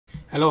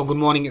Hello, good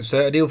morning. It's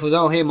Adil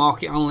Fazal here,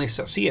 market analyst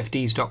at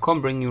CFDs.com,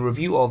 bringing you a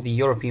review of the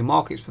European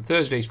markets for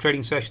Thursday's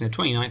trading session, the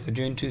 29th of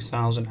June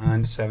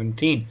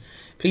 2017.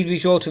 Please be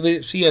sure to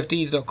visit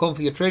CFDs.com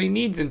for your trading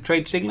needs and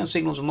trade signals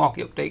and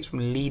market updates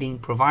from leading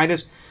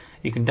providers.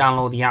 You can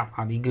download the app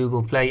at the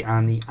Google Play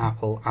and the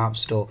Apple App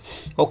Store.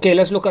 Okay,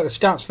 let's look at the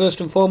stats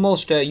first and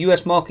foremost.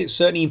 US markets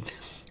certainly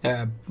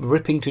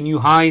ripping to new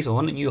highs,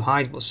 or not new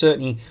highs, but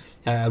certainly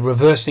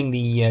reversing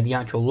the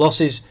actual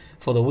losses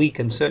for the week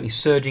and certainly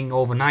surging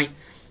overnight.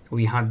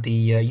 We had the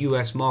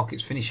US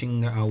markets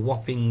finishing a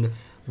whopping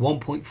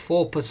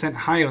 1.4%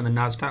 higher on the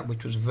Nasdaq,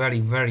 which was very,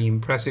 very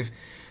impressive.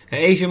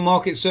 Asian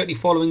markets certainly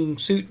following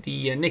suit.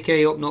 The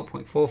Nikkei up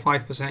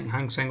 0.45%,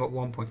 Hang Seng up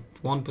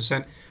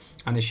 1.1%,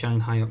 and the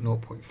Shanghai up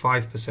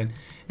 0.5%.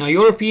 Now,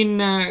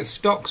 European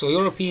stocks or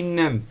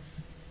European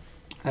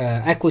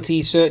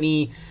equities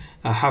certainly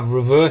have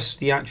reversed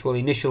the actual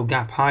initial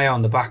gap higher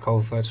on the back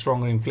of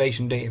stronger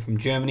inflation data from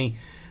Germany.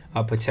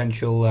 A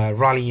potential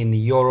rally in the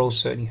euro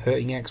certainly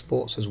hurting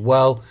exports as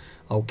well.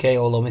 Okay,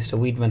 although Mr.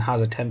 Wiedmann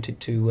has attempted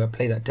to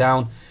play that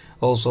down.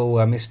 Also,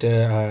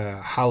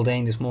 Mr.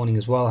 Haldane this morning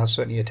as well has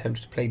certainly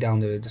attempted to play down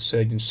the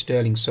surge in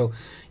sterling. So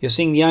you're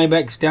seeing the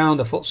IBEX down,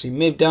 the FTSE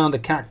MIB down, the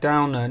CAC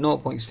down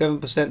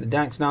 0.7%, the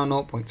DAX down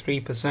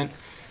 0.3%.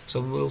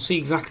 So we'll see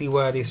exactly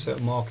where this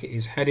market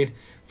is headed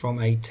from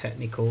a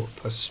technical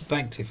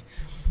perspective.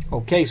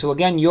 Okay, so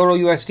again, Euro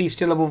USD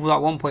still above that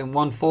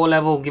 1.14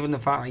 level, given the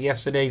fact that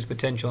yesterday's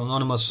potential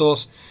anonymous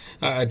source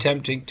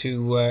attempting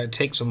to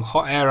take some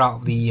hot air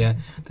out of the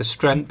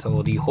strength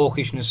or the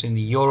hawkishness in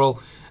the euro,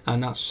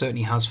 and that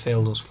certainly has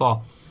failed us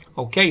far.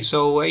 Okay,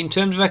 so in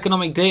terms of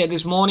economic data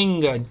this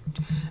morning,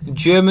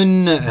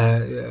 German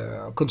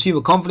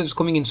consumer confidence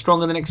coming in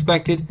stronger than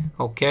expected.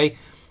 Okay,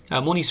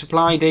 money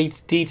supply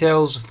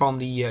details from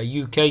the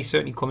UK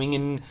certainly coming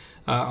in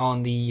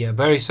on the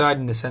bearish side,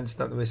 in the sense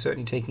that we're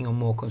certainly taking on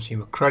more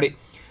consumer credit.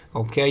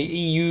 Okay,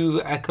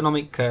 EU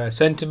economic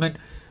sentiment,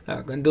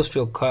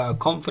 industrial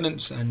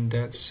confidence, and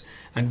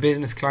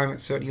business climate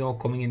certainly all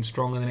coming in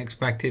stronger than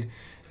expected.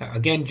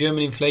 Again,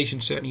 German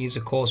inflation certainly is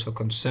a cause for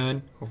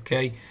concern.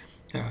 Okay,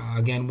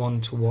 again,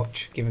 one to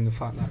watch, given the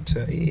fact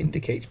that it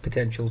indicates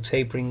potential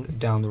tapering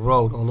down the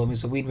road, although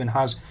Mr. Wiedmann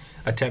has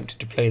attempted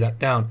to play that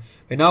down.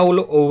 We're now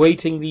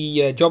awaiting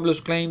the jobless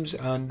claims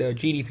and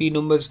GDP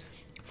numbers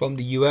from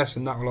the US,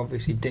 and that will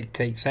obviously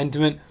dictate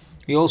sentiment.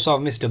 We also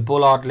have Mr.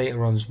 Bullard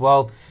later on as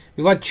well.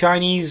 We've had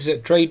Chinese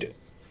trade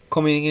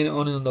coming in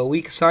on the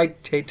weaker side.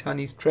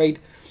 Chinese trade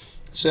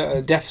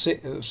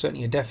deficit,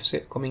 certainly a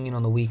deficit coming in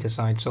on the weaker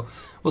side. So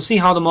we'll see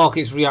how the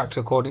markets react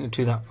according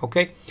to that.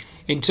 Okay,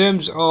 in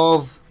terms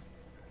of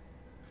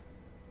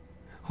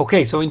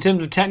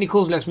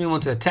technicals, let's move on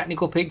to the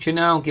technical picture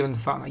now, given the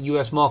fact that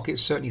US markets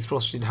certainly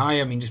thrusted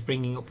higher. I mean, just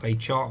bringing up a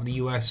chart of the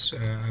US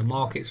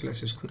markets.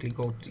 Let's just quickly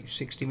go to the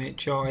 60-minute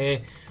chart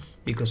here.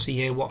 You can see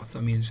here what, I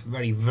mean, it's a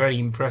very, very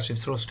impressive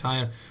thrust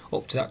higher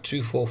up to that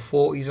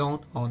 2440 zone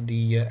on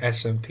the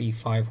S&P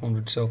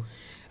 500. So,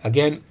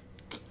 again,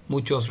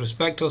 muchos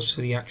respectos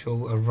to the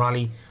actual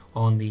rally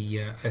on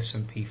the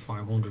S&P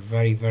 500.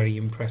 Very, very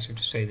impressive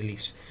to say the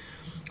least.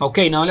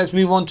 Okay, now let's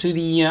move on to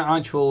the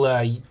actual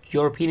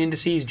European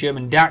indices.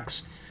 German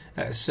DAX,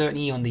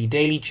 certainly on the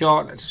daily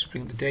chart. Let's just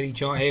bring the daily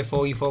chart here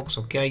for you folks.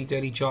 Okay,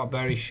 daily chart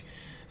bearish,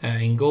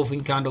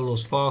 engulfing candle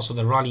thus far, so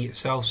the rally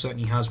itself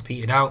certainly has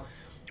petered out.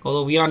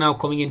 Although we are now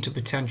coming into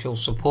potential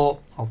support.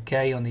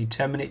 Okay, on the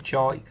 10-minute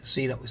chart, you can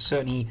see that we're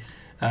certainly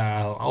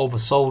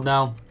oversold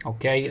now.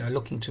 Okay,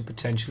 looking to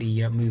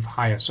potentially move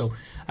higher. So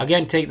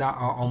again, take that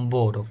on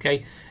board.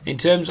 Okay, in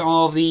terms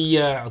of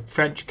the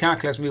French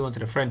CAC, let's move on to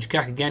the French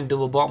CAC. Again,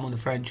 double bottom on the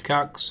French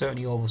CAC,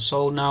 certainly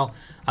oversold now.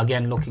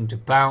 Again, looking to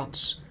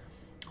bounce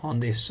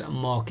on this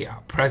market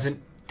at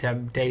present.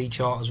 Daily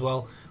chart as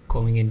well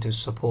coming into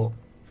support.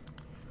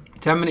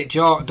 10-minute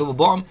chart, double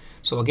bottom.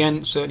 So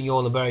again, certainly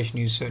all the bearish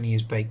news certainly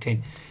is baked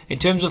in. In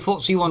terms of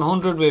FTSE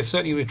 100, we've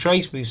certainly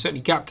retraced. We've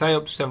certainly gapped high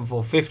up to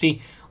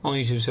 7450.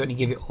 Only to certainly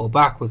give it all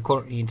back. We're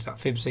currently into that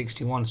fib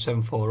 61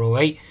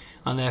 7408,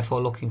 and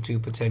therefore looking to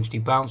potentially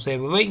bounce there.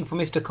 We're waiting for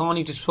Mr.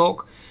 Carney to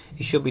talk.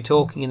 He should be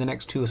talking in the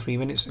next 2 or 3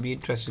 minutes. It'll be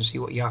interesting to see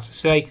what he has to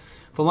say.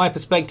 From my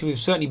perspective, we've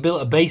certainly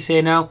built a base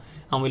here now,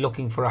 and we're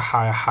looking for a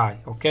higher high.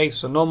 Okay,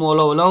 so no more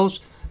lower lows.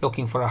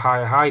 Looking for a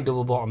higher high.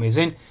 Double bottom is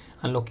in,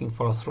 and looking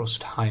for a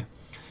thrust higher.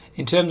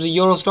 In terms of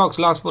Euro stocks,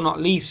 last but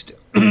not least,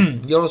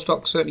 Euro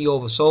stocks certainly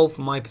oversold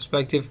from my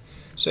perspective.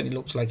 Certainly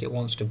looks like it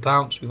wants to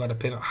bounce. We've had a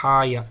pivot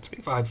high at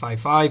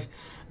 3555.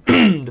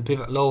 The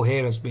pivot low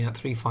here has been at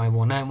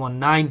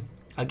 3519.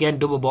 Again,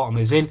 double bottom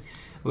is in.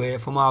 Where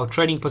from our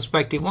trading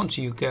perspective, once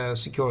you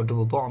secure a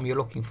double bottom, you're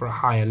looking for a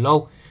higher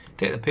low.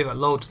 Take the pivot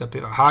low to the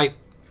pivot high.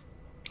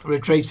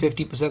 Retrace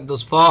 50%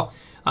 thus far,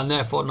 and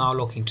therefore now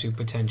looking to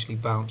potentially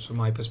bounce from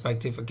my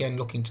perspective. Again,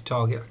 looking to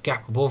target a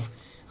gap above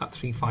at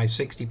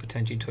 3560,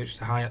 potentially touch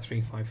the high at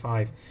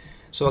 355.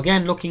 So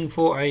again, looking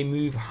for a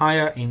move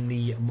higher in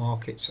the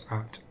markets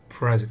at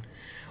present.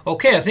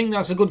 Okay, I think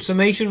that's a good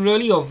summation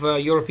really of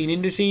European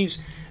indices.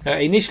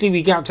 Initially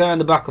we gapped out on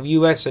the back of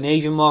US and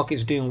Asian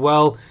markets doing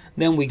well.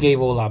 Then we gave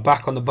all that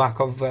back on the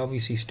back of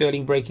obviously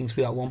sterling breaking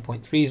through that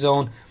 1.3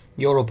 zone.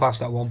 Euro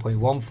past that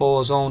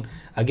 1.14 zone.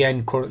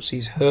 Again,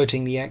 currencies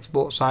hurting the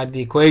export side of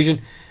the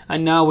equation.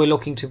 And now we're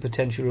looking to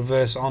potentially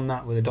reverse on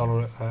that with the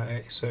dollar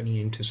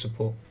certainly into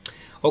support.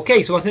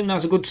 Okay, so I think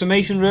that's a good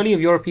summation really of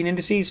European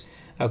indices.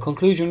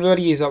 Conclusion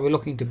really is that we're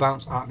looking to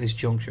bounce at this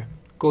juncture.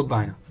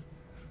 Goodbye now.